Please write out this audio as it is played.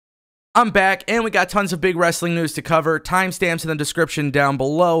I'm back, and we got tons of big wrestling news to cover. Timestamps in the description down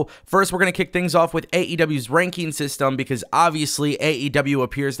below. First, we're going to kick things off with AEW's ranking system, because obviously AEW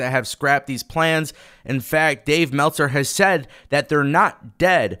appears to have scrapped these plans. In fact, Dave Meltzer has said that they're not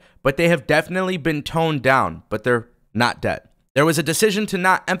dead, but they have definitely been toned down, but they're not dead. There was a decision to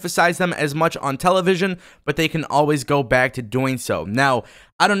not emphasize them as much on television, but they can always go back to doing so. Now,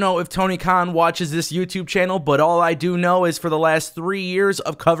 I don't know if Tony Khan watches this YouTube channel, but all I do know is for the last 3 years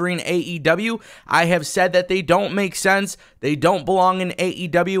of covering AEW, I have said that they don't make sense, they don't belong in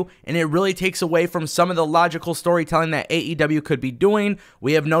AEW, and it really takes away from some of the logical storytelling that AEW could be doing.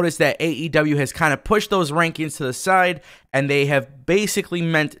 We have noticed that AEW has kind of pushed those rankings to the side, and they have basically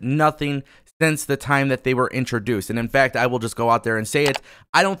meant nothing since the time that they were introduced. And in fact, I will just go out there and say it.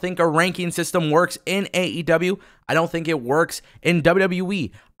 I don't think a ranking system works in AEW. I don't think it works in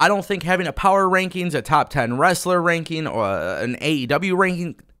WWE. I don't think having a power rankings, a top 10 wrestler ranking, or an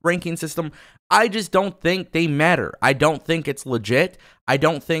AEW ranking system, I just don't think they matter. I don't think it's legit. I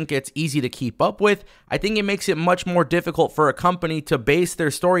don't think it's easy to keep up with. I think it makes it much more difficult for a company to base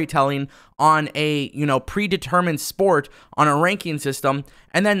their storytelling on a, predetermined sport on a ranking system.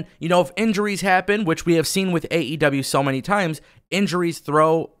 And then, if injuries happen, which we have seen with AEW so many times, injuries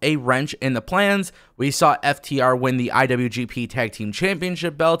throw a wrench in the plans. We saw FTR win the IWGP Tag Team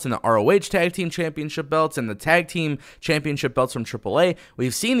Championship belts and the ROH Tag Team Championship belts and the Tag Team Championship belts from AAA.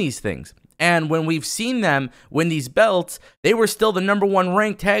 We've seen these things. And when we've seen them win these belts, they were still the #1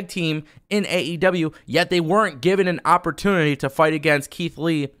 ranked tag team in AEW, yet they weren't given an opportunity to fight against Keith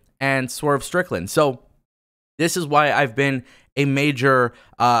Lee and Swerve Strickland. So this is why I've been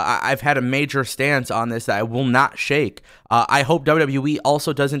I've had a major stance on this that I will not shake. I hope WWE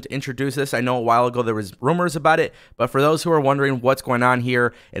also doesn't introduce this. I know a while ago there was rumors about it, but for those who are wondering what's going on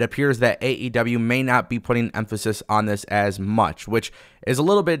here, it appears that AEW may not be putting emphasis on this as much, which is a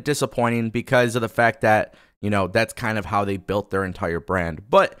little bit disappointing because of the fact that, that's kind of how they built their entire brand.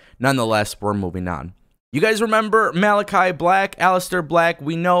 But nonetheless, we're moving on. You guys remember Malachi Black, Aleister Black?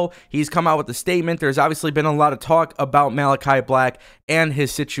 We know he's come out with a statement. There's obviously been a lot of talk about Malachi Black and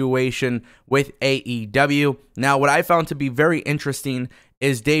his situation with AEW. Now, what I found to be very interesting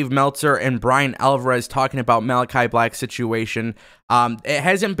is Dave Meltzer and Brian Alvarez talking about Malachi Black's situation. It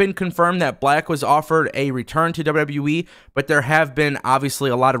hasn't been confirmed that Black was offered a return to WWE, but there have been obviously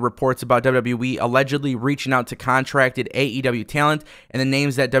a lot of reports about WWE allegedly reaching out to contracted AEW talent, and the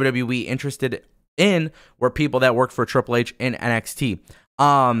names that WWE interested in were people that worked for Triple H in NXT.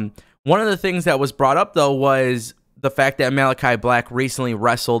 One of the things that was brought up, though, was the fact that Malachi Black recently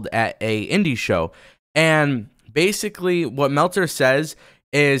wrestled at a indie show. And basically what Meltzer says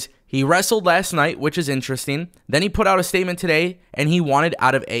is he wrestled last night, which is interesting. Then he put out a statement today, and he wanted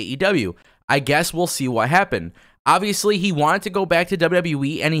out of AEW. I guess we'll see what happened. Obviously, he wanted to go back to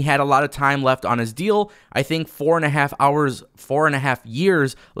WWE, and he had a lot of time left on his deal. I think 4.5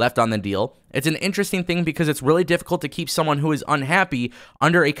 years left on the deal. It's an interesting thing because it's really difficult to keep someone who is unhappy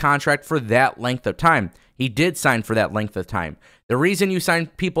under a contract for that length of time. He did sign for that length of time. The reason you sign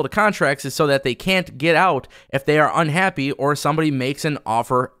people to contracts is so that they can't get out if they are unhappy or somebody makes an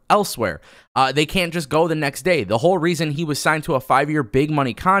offer elsewhere. They can't just go the next day. The whole reason he was signed to a 5-year big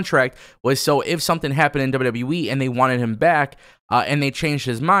money contract was so if something happened in WWE and they wanted him back, and they changed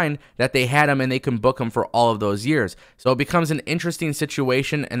his mind, that they had him and they can book him for all of those years. So it becomes an interesting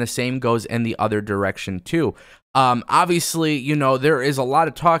situation, and the same goes in the other direction too. Obviously, there is a lot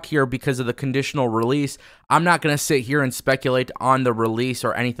of talk here because of the conditional release. I'm not going to sit here and speculate on the release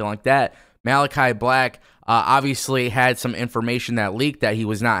or anything like that. Malachi Black obviously had some information that leaked that he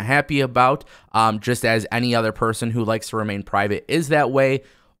was not happy about, just as any other person who likes to remain private is that way.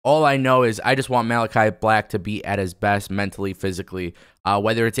 All I know is I just want Malachi Black to be at his best mentally, physically,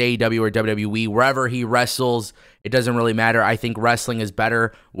 whether it's AEW or WWE, wherever he wrestles, it doesn't really matter. I think wrestling is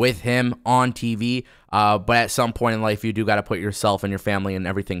better with him on TV, but at some point in life, you do got to put yourself and your family and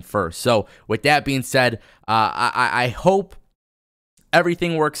everything first. So with that being said, I hope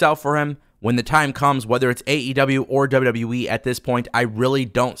everything works out for him when the time comes, whether it's AEW or WWE. At this point, I really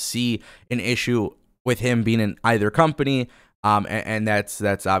don't see an issue with him being in either company. And that's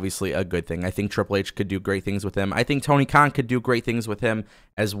obviously a good thing. I think Triple H could do great things with him. I think Tony Khan could do great things with him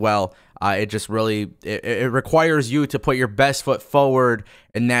as well. It just really, it requires you to put your best foot forward,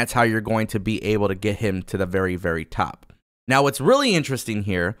 and that's how you're going to be able to get him to the very, very top. Now, what's really interesting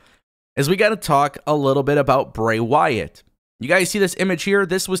here is we got to talk a little bit about Bray Wyatt. You guys see this image here?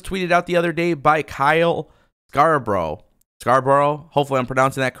 This was tweeted out the other day by Kyle Scarborough. Hopefully I'm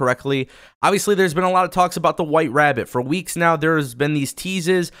pronouncing that correctly. Obviously, there's been a lot of talks about the White Rabbit. For weeks now, there's been these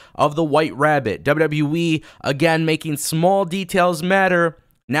teases of the White Rabbit. WWE, again, making small details matter.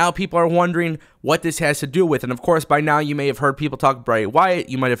 Now people are wondering what this has to do with. And of course, by now you may have heard people talk Bray Wyatt.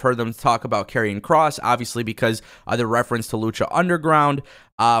 You might have heard them talk about Karrion Kross, obviously because of the reference to Lucha Underground.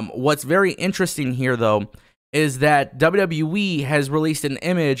 What's very interesting here, though, is that WWE has released an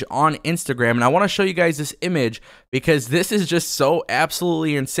image on Instagram. And I want to show you guys this image because this is just so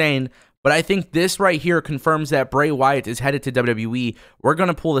absolutely insane. But I think this right here confirms that Bray Wyatt is headed to WWE. We're going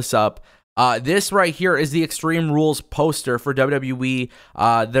to pull this up. This right here is the Extreme Rules poster for WWE,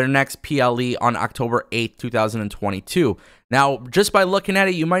 their next PLE on October 8th, 2022. Now, just by looking at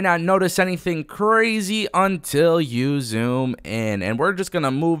it, you might not notice anything crazy until you zoom in. And we're just going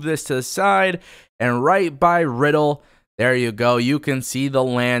to move this to the side, and right by Riddle, there you go. You can see the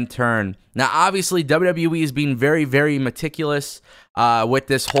lantern. Now, obviously, WWE is being very, very meticulous with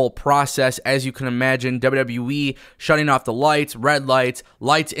this whole process. As you can imagine, WWE shutting off the lights, red lights,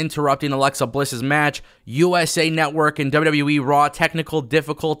 lights interrupting Alexa Bliss's match, USA Network and WWE Raw technical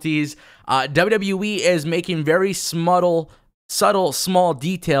difficulties. WWE is making very subtle, small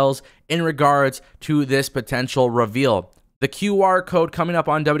details in regards to this potential reveal. The QR code coming up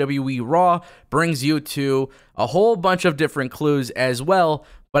on WWE Raw brings you to a whole bunch of different clues as well,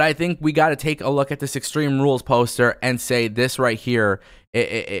 but I think we got to take a look at this Extreme Rules poster and say this right here,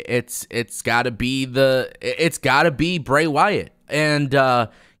 it's got to be Bray Wyatt. And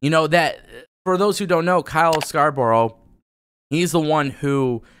you know that for those who don't know, Kyle Scarborough, he's the one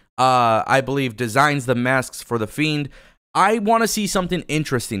who I believe designs the masks for the Fiend. I want to see something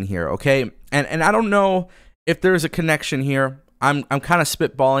interesting here, okay? And I don't know if there's a connection here. I'm kind of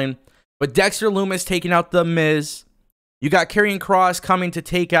spitballing, but Dexter Lumis taking out The Miz. You got Karrion Kross coming to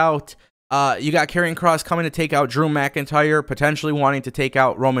take out Drew McIntyre, potentially wanting to take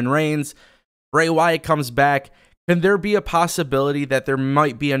out Roman Reigns. Bray Wyatt comes back. Can there be a possibility that there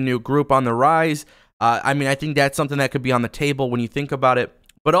might be a new group on the rise? I mean, I think that's something that could be on the table when you think about it.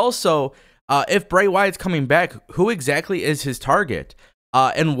 But also, if Bray Wyatt's coming back, who exactly is his target?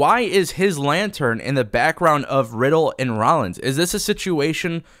 And why is his lantern in the background of Riddle and Rollins? Is this a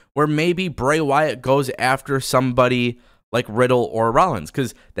situation where maybe Bray Wyatt goes after somebody like Riddle or Rollins?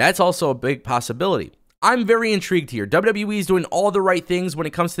 Because that's also a big possibility. I'm very intrigued here. WWE is doing all the right things when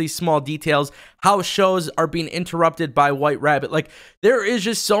it comes to these small details. How shows are being interrupted by White Rabbit. Like, there is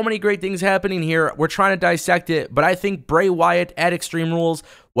just so many great things happening here. We're trying to dissect it, but I think Bray Wyatt at Extreme Rules,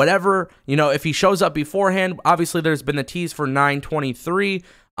 whatever, you know, if he shows up beforehand, obviously there's been the tease for 9/23.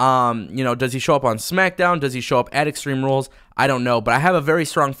 You know, does he show up on SmackDown? Does he show up at Extreme Rules? I don't know, but I have a very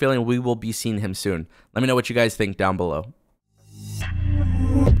strong feeling we will be seeing him soon. Let me know what you guys think down below.